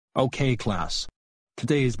Okay class.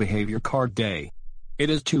 Today is behavior card day. It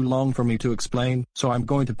is too long for me to explain, so I'm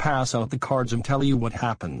going to pass out the cards and tell you what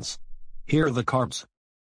happens. Here are the cards.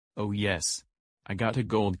 Oh yes. I got a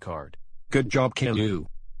gold card. Good job Caillou.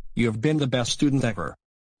 You have been the best student ever.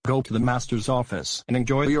 Go to the master's office and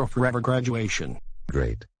enjoy your forever graduation.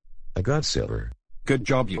 Great. I got silver. Good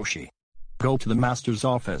job Yoshi. Go to the master's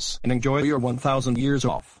office and enjoy your 1000 years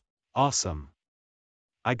off. Awesome.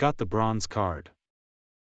 I got the bronze card.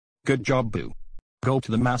 Good job Boo. Go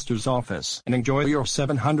to the master's office and enjoy your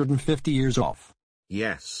 750 years off.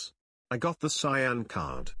 Yes. I got the cyan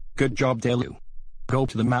card. Good job Delu. Go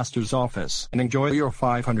to the master's office and enjoy your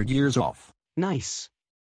 500 years off. Nice.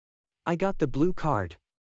 I got the blue card.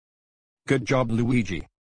 Good job Luigi.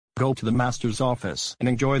 Go to the master's office and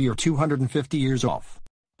enjoy your 250 years off.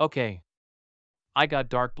 Okay. I got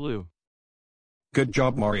dark blue. Good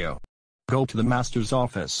job Mario. Go to the master's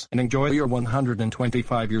office and enjoy your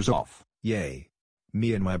 125 years off. Yay.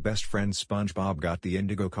 Me and my best friend SpongeBob got the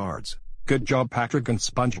indigo cards. Good job Patrick and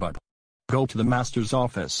SpongeBob. Go to the master's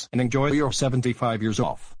office and enjoy your 75 years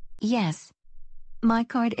off. Yes. My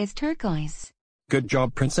card is turquoise. Good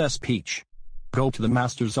job Princess Peach. Go to the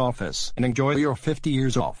master's office and enjoy your 50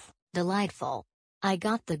 years off. Delightful. I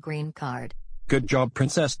got the green card. Good job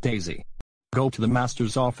Princess Daisy. Go to the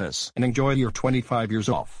master's office and enjoy your 25 years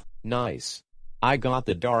off. Nice. I got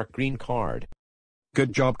the dark green card.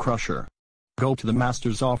 Good job Crusher. Go to the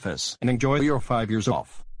master's office and enjoy your 5 years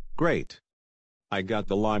off. Great. I got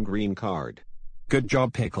the lime green card. Good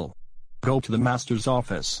job Pickle. Go to the master's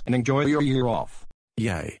office and enjoy your year off.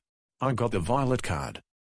 Yay. I got the violet card.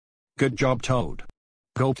 Good job Toad.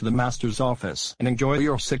 Go to the master's office and enjoy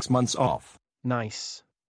your 6 months off. Nice.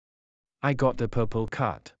 I got the purple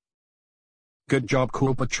card. Good job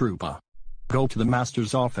Koopa Troopa. Go to the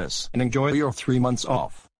master's office and enjoy your 3 months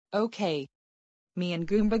off. Okay. Me and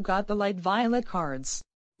Goomba got the light violet cards.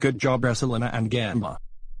 Good job Wresselina and Gamma.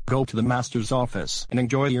 Go to the master's office and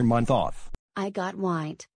enjoy your month off. I got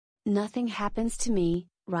white. Nothing happens to me,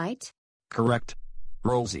 right? Correct.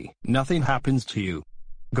 Rosie, nothing happens to you.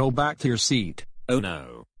 Go back to your seat. Oh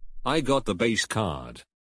no. I got the base card.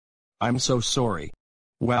 I'm so sorry.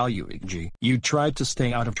 Well Luigi, you tried to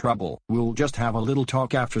stay out of trouble. We'll just have a little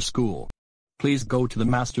talk after school. Please go to the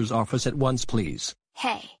master's office at once please.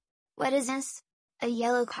 Hey. What is this? A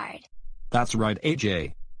yellow card. That's right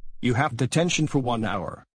AJ. You have detention for 1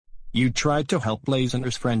 hour. You tried to help Blaze and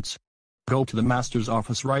his friends. Go to the master's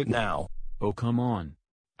office right now. Oh come on.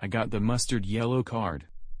 I got the mustard yellow card.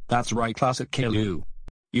 That's right Classic Caillou.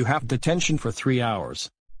 You have detention for 3 hours.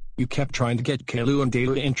 You kept trying to get Caillou and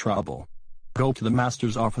Delu in trouble. Go to the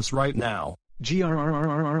master's office right now.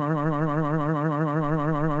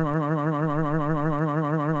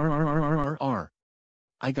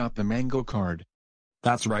 I got the mango card.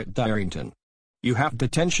 That's right Darrington. You have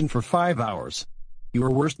detention for 5 hours. You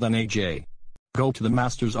are worse than AJ. Go to the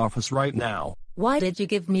master's office right now. Why did you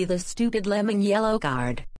give me the stupid lemon yellow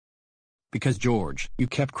card? Because George, you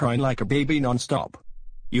kept crying like a baby non-stop.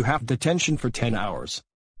 You have detention for 10 hours.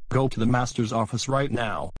 Go to the master's office right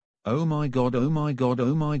now. Oh my god, oh my god,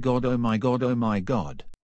 oh my god, oh my god, oh my god.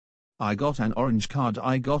 I got an orange card,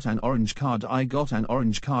 I got an orange card, I got an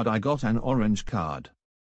orange card, I got an orange card.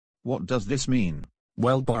 What does this mean?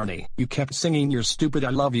 Well Barney, you kept singing your stupid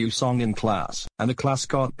I love you song in class, and the class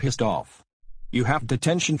got pissed off. You have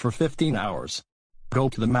detention for 15 hours. Go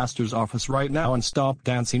to the master's office right now and stop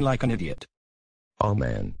dancing like an idiot. Oh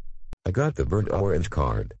man. I got the burnt orange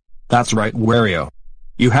card. That's right Wario.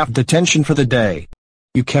 You have detention for the day.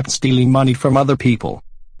 You kept stealing money from other people.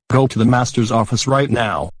 Go to the master's office right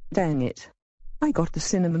now. Dang it. I got the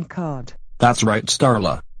cinnamon card. That's right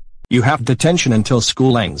Starla. You have detention until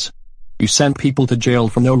school ends. You sent people to jail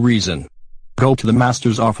for no reason. Go to the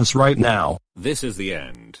master's office right now. This is the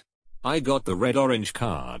end. I got the red-orange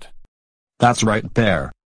card. That's right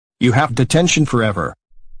Bear. You have detention forever.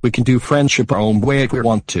 We can do friendship our own way if we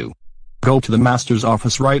want to. Go to the master's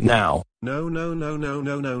office right now. No no no no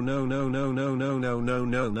no no no no no no no no no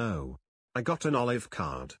no no. I got an olive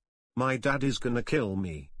card. My dad is gonna kill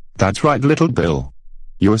me. That's right Little Bill.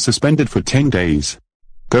 You are suspended for 10 days.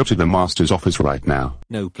 Go to the master's office right now.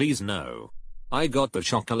 No please no. I got the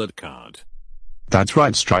chocolate card. That's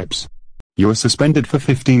right Stripes. You are suspended for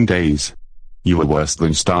 15 days. You are worse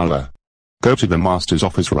than Starla. Go to the master's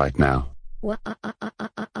office right now.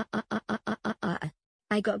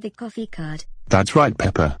 I got the coffee card. That's right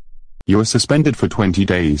Pepper. You are suspended for 20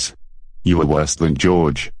 days. You are worse than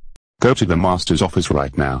George. Go to the master's office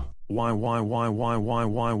right now. Why?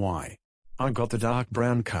 I got the dark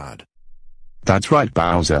brown card. That's right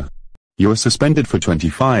Bowser. You are suspended for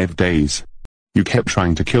 25 days. You kept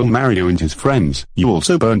trying to kill Mario and his friends. You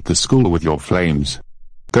also burnt the school with your flames.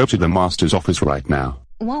 Go to the master's office right now.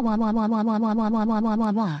 Wah wah wah wah wah wah wah wah wah wah wah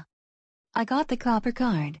wah wah. I got the copper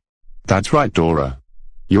card. That's right, Dora.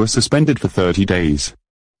 You are suspended for 30 days.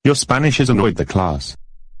 Your Spanish has annoyed the class.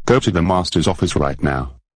 Go to the master's office right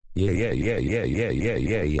now. Yeah.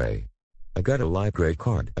 I got a library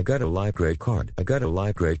card. I got a library card. I got a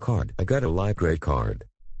library card. I got a library card.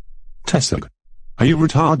 Tessig. Are you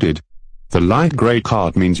retarded? The light grey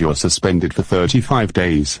card means you're suspended for 35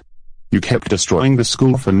 days. You kept destroying the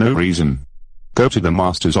school for no reason. Go to the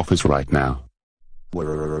master's office right now.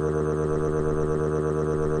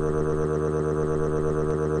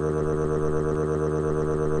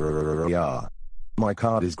 Yeah. My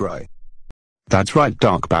card is grey. That's right,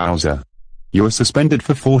 Dark Bowser. You are suspended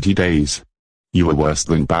for 40 days. You are worse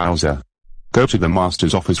than Bowser. Go to the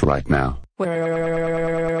master's office right now.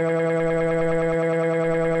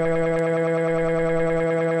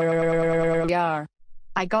 Yeah.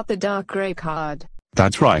 I got the dark gray card.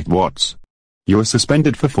 That's right, Watts. You are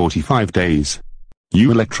suspended for 45 days.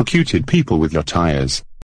 You electrocuted people with your tires.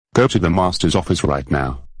 Go to the master's office right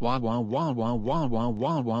now. Wah wah wah wah wah wah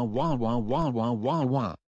wah wah wah wah wah wah wah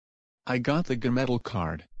wah. I got the metal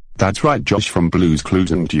card. That's right, Josh from Blue's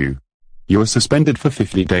Clues and you. You are suspended for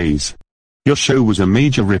 50 days. Your show was a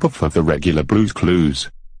major rip-off of the regular Blue's Clues.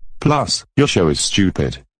 Plus, your show is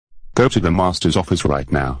stupid. Go to the master's office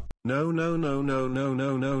right now. No.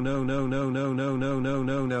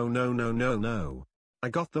 I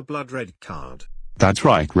got the blood red card. That's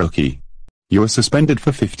right, Rookie. You are suspended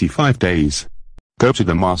for 55 days. Go to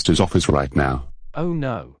the master's office right now. Oh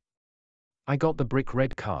no. I got the brick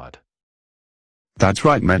red card. That's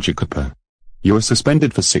right, Magicooper. You are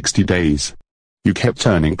suspended for 60 days. You kept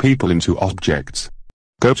turning people into objects.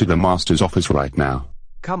 Go to the master's office right now.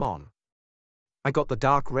 Come on. I got the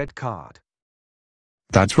dark red card.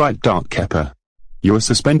 That's right, Dark Kepper. You are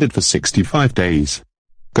suspended for 65 days.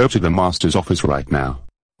 Go to the master's office right now.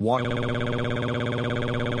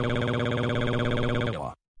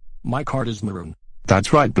 My card is maroon.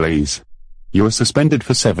 That's right, Blaze. You are suspended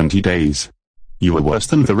for 70 days. You are worse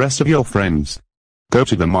than the rest of your friends. Go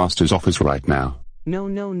to the master's office right now. No.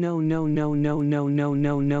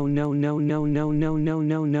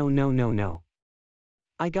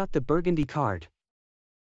 I got the burgundy card.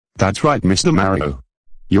 That's right, Mr. Mario.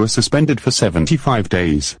 You are suspended for 75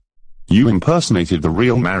 days. You impersonated the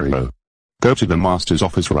real Mario. Go to the master's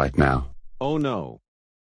office right now. Oh no.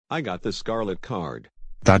 I got the scarlet card.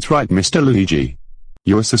 That's right, Mr. Luigi.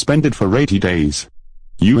 You are suspended for 80 days.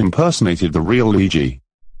 You impersonated the real Luigi.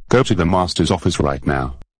 Go to the master's office right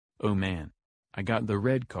now. Oh man. I got the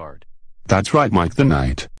red card. That's right, Mike the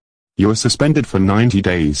Knight. You are suspended for 90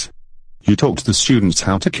 days. You taught the students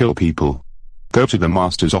how to kill people. Go to the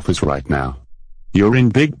master's office right now. You're in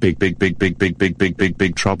big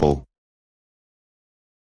trouble.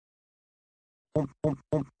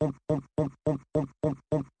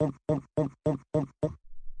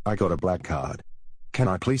 I got a black card. Can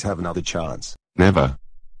I please have another chance? Never.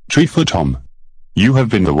 Treefoot Tom. You have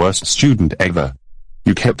been the worst student ever.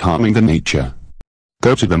 You kept harming the nature.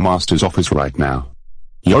 Go to the master's office right now.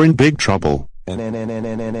 You're in big trouble.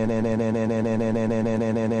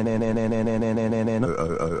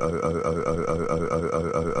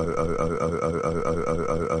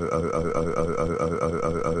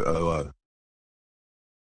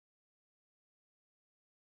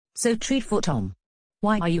 So Treefoot Tom,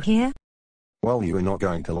 why are you here? Well, you are not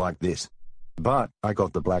going to like this. But I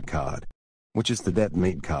got the black card, which is the dead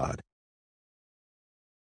meat card.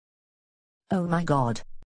 Oh my god.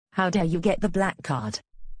 How dare you get the black card?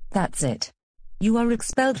 That's it. You are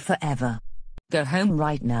expelled forever. Go home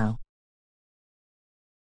right now.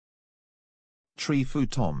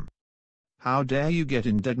 Treefoot Tom. How dare you get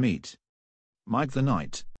in dead meat? Mike the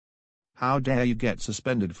Knight. How dare you get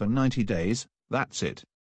suspended for 90 days, that's it.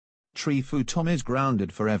 Treefoot Tom is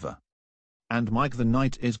grounded forever. And Mike the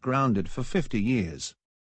Knight is grounded for 50 years.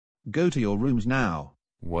 Go to your rooms now.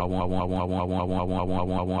 Wah wah wah wah wah wah wah wah wah wah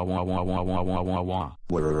wah wah wah wah wah wah wah wah.